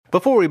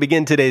Before we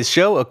begin today's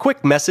show, a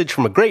quick message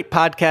from a great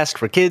podcast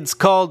for kids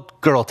called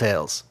Girl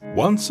Tales.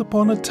 Once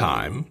upon a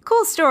time...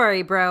 Cool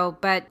story, bro,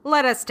 but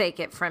let us take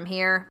it from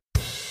here.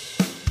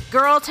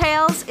 Girl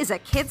Tales is a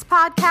kids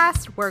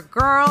podcast where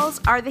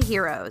girls are the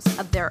heroes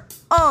of their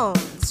own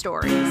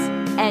stories,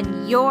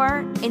 and you're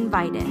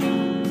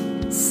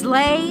invited.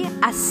 Slay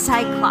a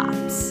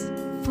cyclops.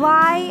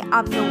 Fly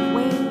on the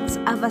wings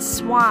of a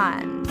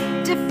swan.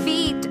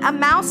 Defeat a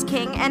mouse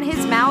king and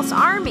his mouse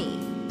army.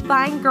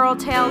 Find Girl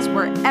Tales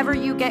wherever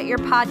you get your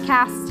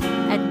podcasts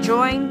and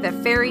join the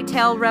fairy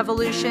tale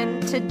revolution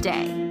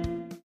today.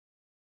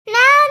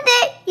 Now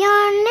that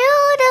your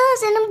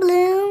noodles in a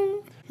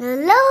bloom, the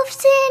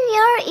loaf's in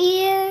your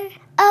ear,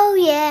 oh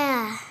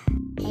yeah.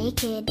 Hey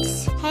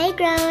kids, hey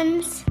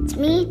grown-ups, it's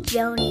me,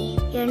 Joni,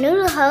 your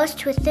noodle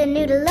host with the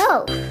Noodle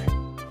Loaf.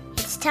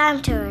 It's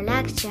time to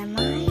relax your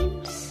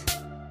minds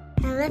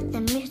and let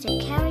the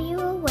music carry you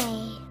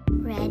away.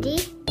 Ready?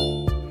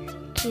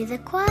 To the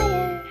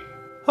choir.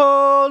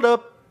 Hold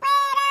up.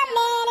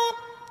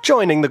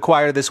 Joining the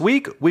choir this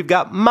week, we've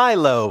got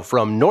Milo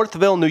from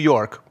Northville, New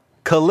York,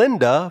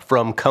 Kalinda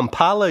from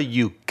Kampala,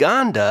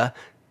 Uganda,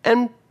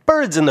 and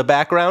birds in the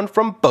background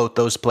from both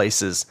those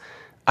places.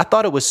 I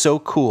thought it was so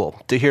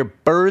cool to hear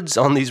birds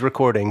on these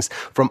recordings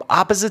from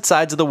opposite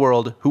sides of the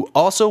world who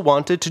also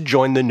wanted to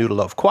join the Noodle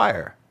Loaf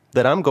Choir,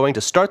 that I'm going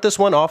to start this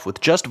one off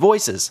with just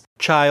voices,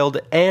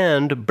 child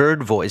and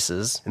bird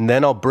voices, and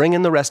then I'll bring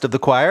in the rest of the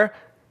choir,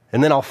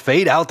 and then I'll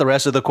fade out the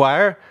rest of the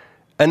choir,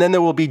 and then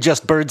there will be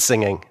just birds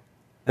singing.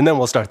 And then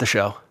we'll start the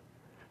show. All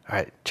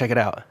right, check it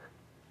out.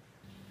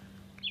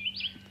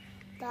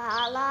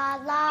 La la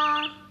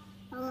la,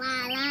 la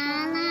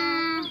la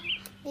la,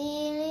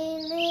 lee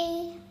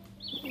lee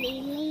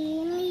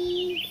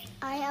lee.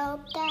 I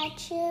hope that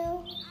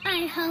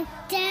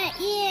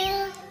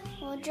you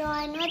will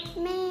join with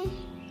me.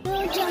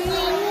 Will join with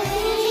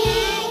me.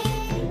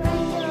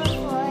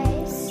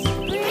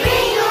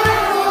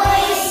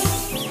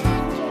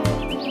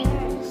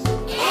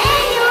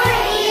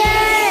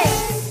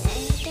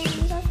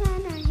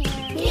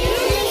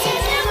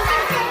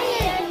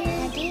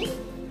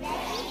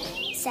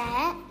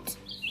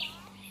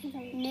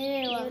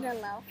 Noodle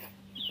Loaf.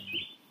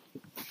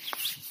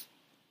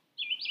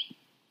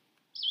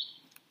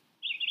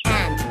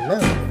 Time to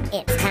move,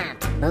 it's time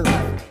to move.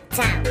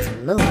 Time to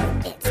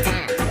move, it's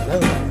time to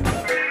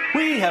move.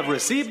 We have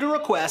received a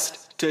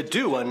request to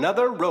do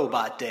another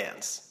robot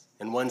dance.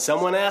 And when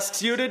someone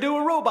asks you to do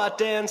a robot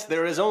dance,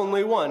 there is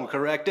only one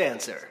correct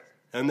answer.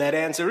 And that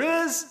answer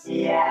is...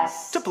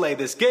 yes. To play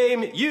this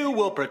game, you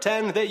will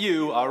pretend that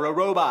you are a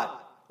robot.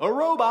 A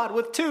robot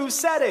with two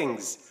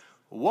settings.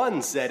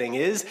 One setting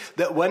is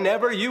that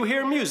whenever you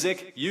hear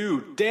music,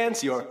 you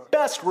dance your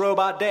best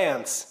robot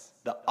dance.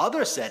 The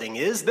other setting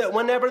is that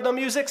whenever the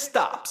music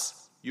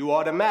stops, you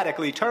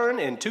automatically turn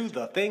into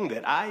the thing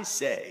that I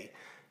say.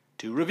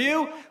 To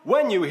review,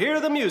 when you hear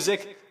the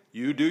music,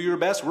 you do your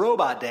best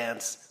robot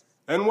dance.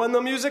 And when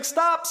the music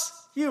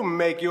stops, you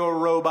make your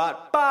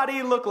robot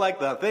body look like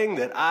the thing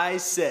that I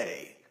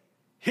say.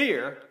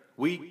 Here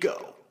we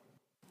go.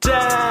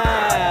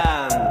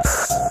 Dance!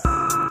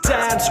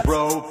 Dance,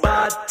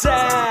 robot,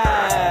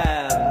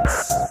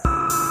 dance!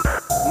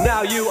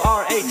 Now you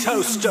are a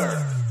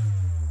toaster.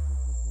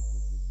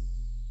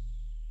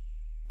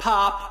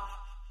 Pop.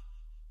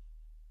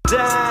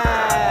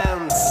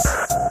 Dance!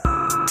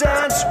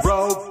 Dance,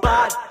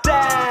 robot,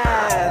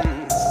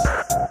 dance!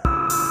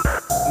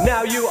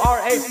 Now you are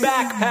a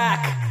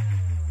backpack.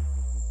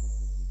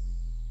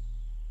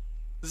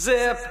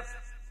 Zip.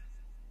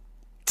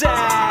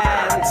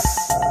 Dance!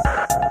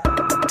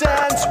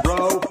 Dance,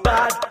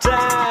 robot,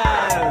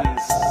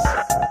 dance!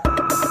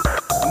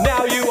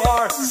 Now you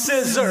are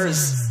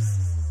scissors.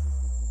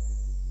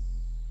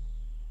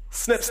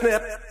 Snip,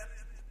 snip.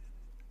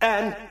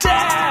 And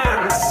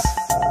dance!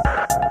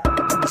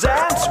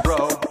 Dance,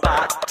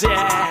 robot,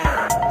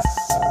 dance!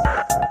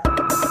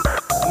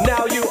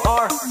 Now you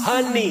are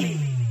honey.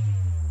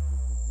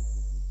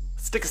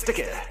 Stick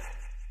it.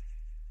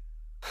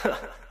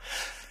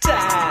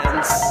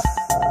 Dance!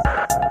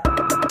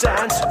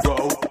 Dance,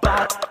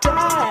 robot,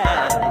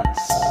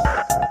 dance!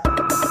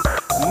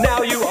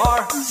 Now you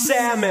are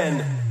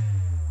salmon.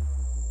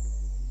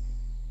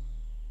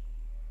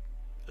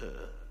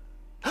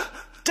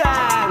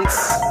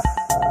 Dance!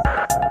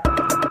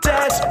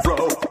 Dance,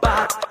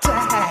 robot,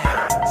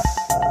 dance!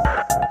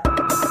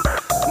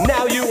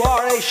 Now you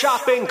are a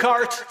shopping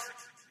cart.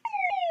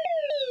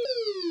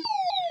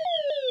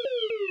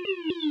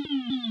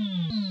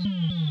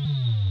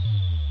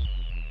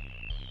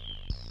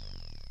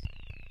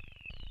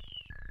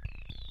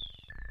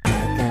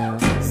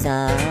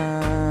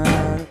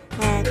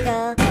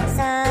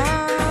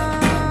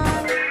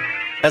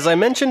 As I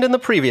mentioned in the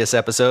previous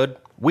episode,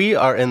 we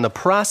are in the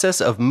process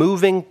of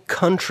moving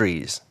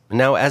countries.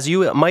 Now, as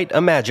you might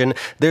imagine,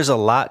 there's a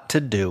lot to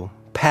do.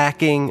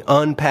 Packing,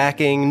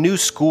 unpacking, new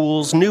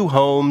schools, new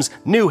homes,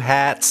 new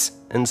hats,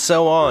 and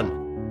so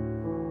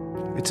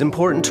on. It's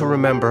important to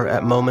remember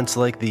at moments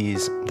like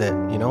these that,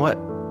 you know what?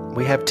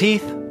 We have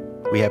teeth,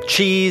 we have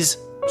cheese,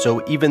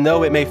 So even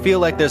though it may feel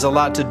like there's a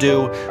lot to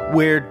do,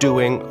 we're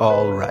doing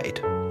all right.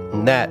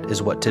 And that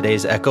is what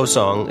today's Echo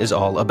Song is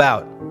all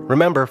about.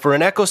 Remember, for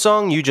an Echo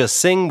Song, you just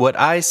sing what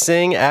I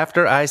sing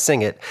after I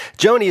sing it.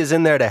 Joni is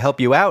in there to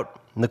help you out.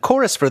 And the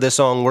chorus for this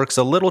song works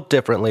a little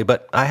differently,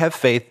 but I have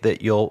faith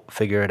that you'll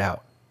figure it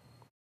out.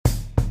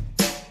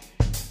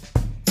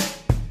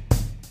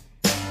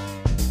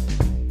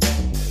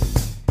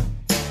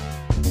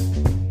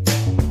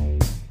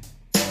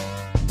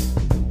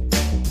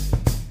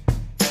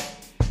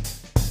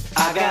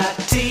 I got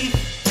teeth.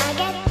 I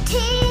get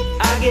teeth.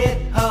 I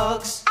get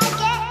hugs. I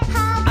get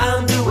hugs.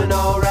 I'm doing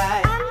all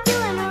right. I'm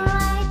doing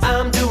alright.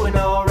 I'm doing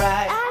all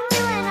right. I'm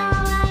doing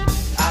alright.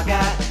 I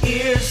got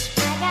ears. I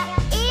got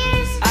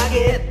ears. I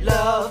get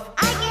love.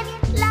 I get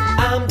love.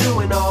 I'm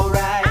doing all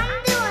right.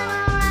 I'm doing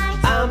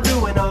alright. I'm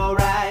doing all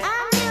right.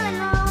 I'm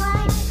doing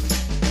alright.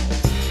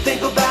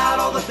 Think about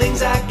all the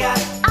things I got.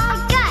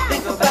 I got.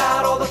 Think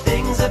about all the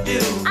things I do.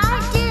 I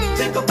do.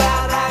 Think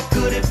about how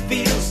good it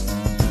feels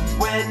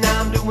when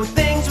I'm doing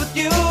things with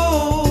you.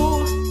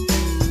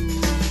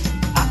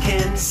 I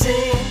can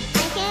sing.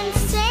 I can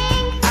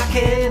sing. I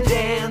can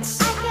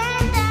dance. I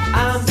can dance.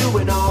 I'm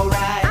doing all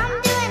right.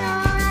 I'm doing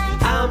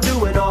alright. I'm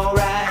doing all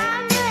right.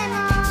 I'm doing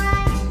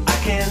alright. I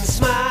can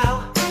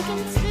smile. I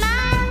can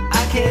smile.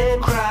 I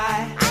can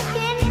cry. I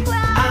can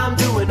cry. I'm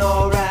doing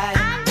all right.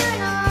 I'm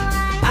doing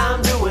alright.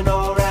 I'm doing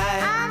all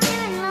right. I'm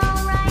doing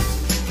alright.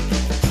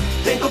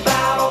 Think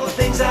about all the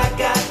things I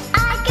got.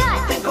 I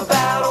got. Think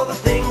about all the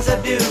things I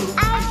do.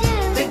 I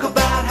do. Think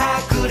about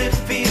how good it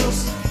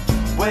feels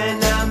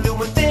when I'm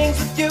doing things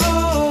with you.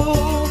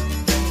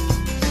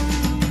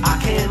 I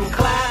can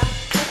clap.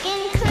 I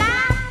can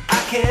clap.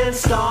 I can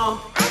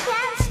stomp. I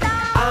can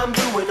stop. I'm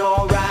doing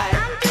all right.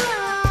 I'm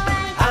doing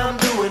alright. I'm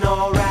doing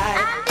all right.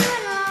 I'm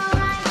doing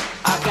alright.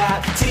 I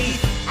got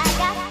teeth. I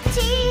got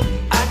teeth.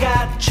 I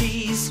got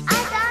cheese. I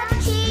got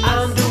cheese.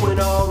 I'm doing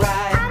all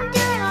right. I'm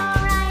doing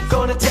alright.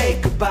 Gonna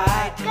take a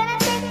bite. Gonna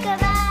take a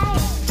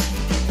bite.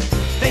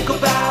 Think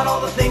about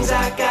all the things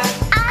I got.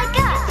 I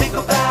got. Think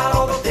about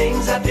all the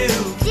things I do.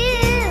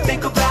 Do.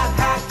 Think about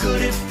how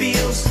good it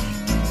feels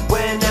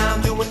when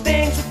I'm doing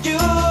things with you.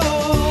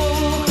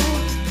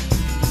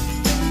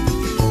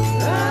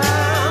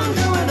 I'm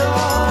doing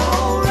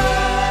all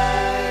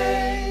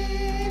right.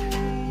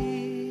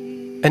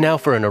 And now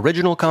for an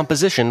original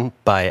composition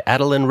by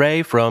Adeline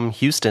Ray from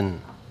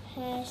Houston.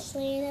 Hush,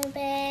 little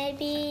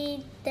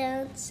baby,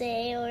 don't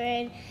say a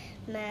word.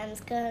 Mom's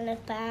gonna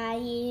buy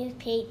you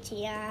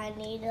Patreon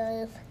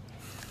noodles.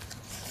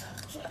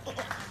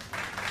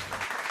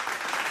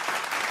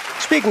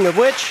 Speaking of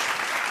which,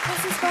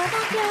 This is for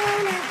the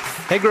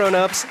grown-ups. hey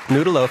grown-ups,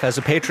 Noodle Loaf has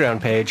a Patreon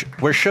page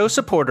where show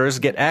supporters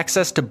get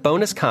access to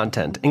bonus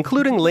content,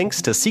 including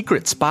links to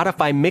secret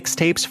Spotify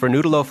mixtapes for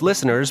Noodle Loaf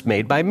listeners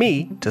made by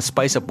me to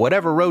spice up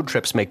whatever road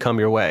trips may come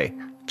your way.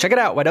 Check it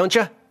out, why don't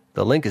you?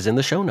 The link is in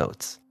the show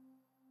notes.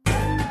 You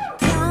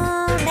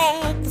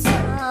make the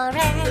story.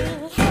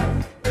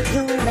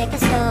 You make a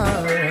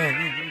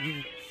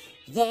story.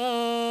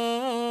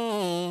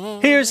 Yeah.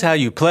 Here's how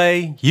you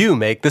play You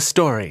Make the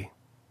Story.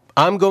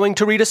 I'm going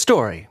to read a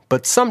story,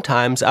 but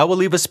sometimes I will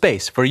leave a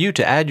space for you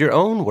to add your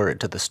own word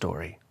to the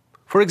story.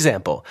 For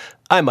example,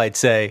 I might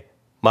say,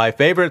 my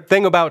favorite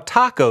thing about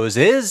tacos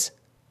is...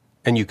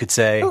 And you could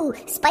say, Ooh,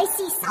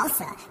 spicy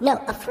salsa.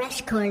 No, a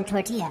fresh corn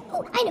tortilla.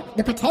 Oh, I know.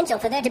 The potential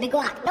for there to be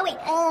guac. No, wait,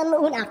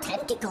 un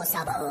auténtico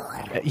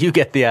sabor. you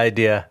get the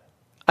idea.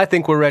 I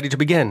think we're ready to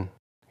begin.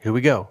 Here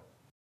we go.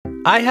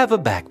 I have a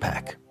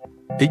backpack.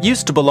 It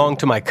used to belong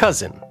to my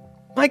cousin.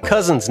 My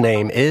cousin's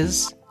name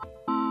is...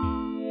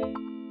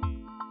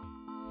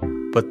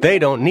 But they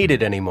don't need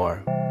it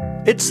anymore.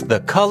 It's the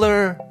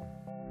color...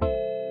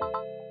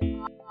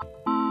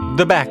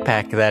 The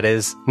backpack, that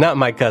is, not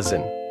my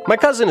cousin. My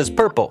cousin is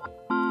purple.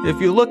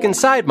 If you look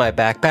inside my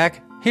backpack,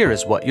 here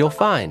is what you'll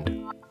find.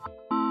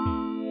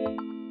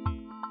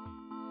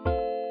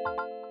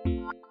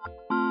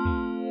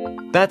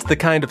 That's the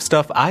kind of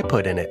stuff I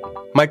put in it.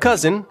 My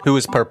cousin, who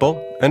is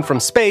purple, and from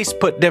space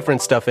put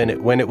different stuff in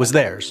it when it was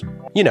theirs.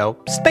 You know,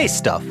 space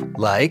stuff,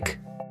 like...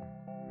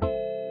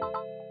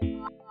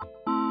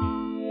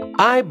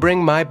 I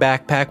bring my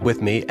backpack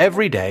with me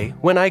every day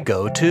when I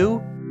go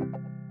to...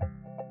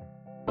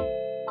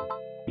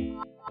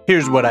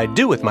 Here's what I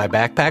do with my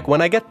backpack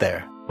when I get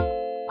there.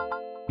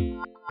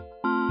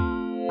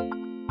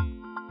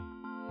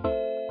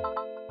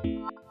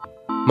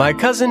 My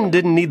cousin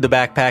didn't need the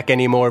backpack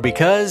anymore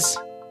because...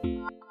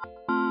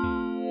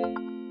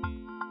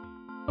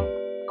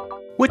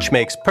 Which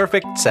makes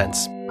perfect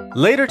sense.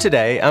 Later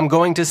today, I'm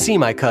going to see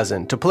my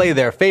cousin to play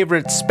their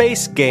favorite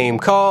space game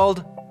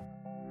called...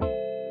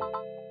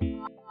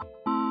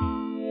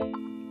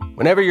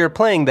 Whenever you're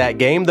playing that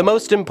game, the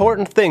most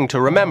important thing to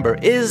remember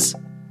is...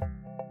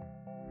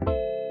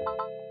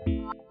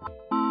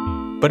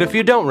 But if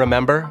you don't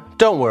remember,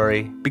 don't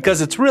worry,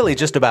 because it's really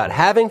just about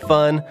having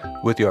fun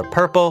with your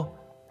purple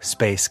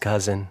space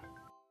cousin.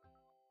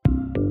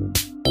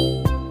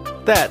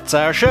 That's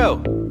our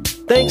show.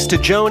 Thanks to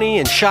Joni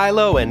and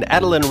Shiloh and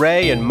Adeline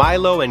Ray and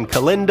Milo and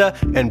Kalinda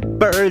and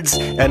Birds,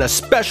 and a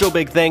special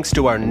big thanks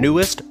to our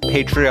newest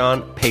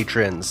Patreon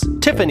patrons: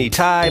 Tiffany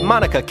Ty,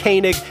 Monica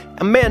Koenig,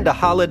 Amanda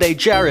Holliday,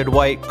 Jared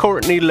White,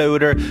 Courtney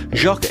Loader,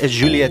 Jacques and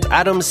Juliette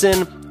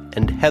Adamson,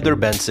 and Heather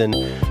Benson.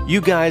 You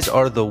guys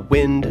are the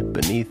wind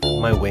beneath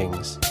my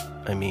wings.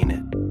 I mean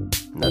it.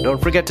 Now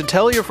don't forget to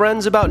tell your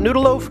friends about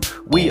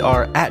Noodleloaf. We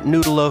are at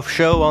Noodleloaf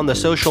Show on the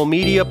social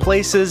media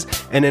places,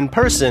 and in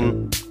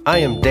person, I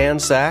am Dan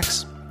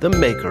Sachs, the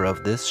maker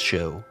of this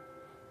show.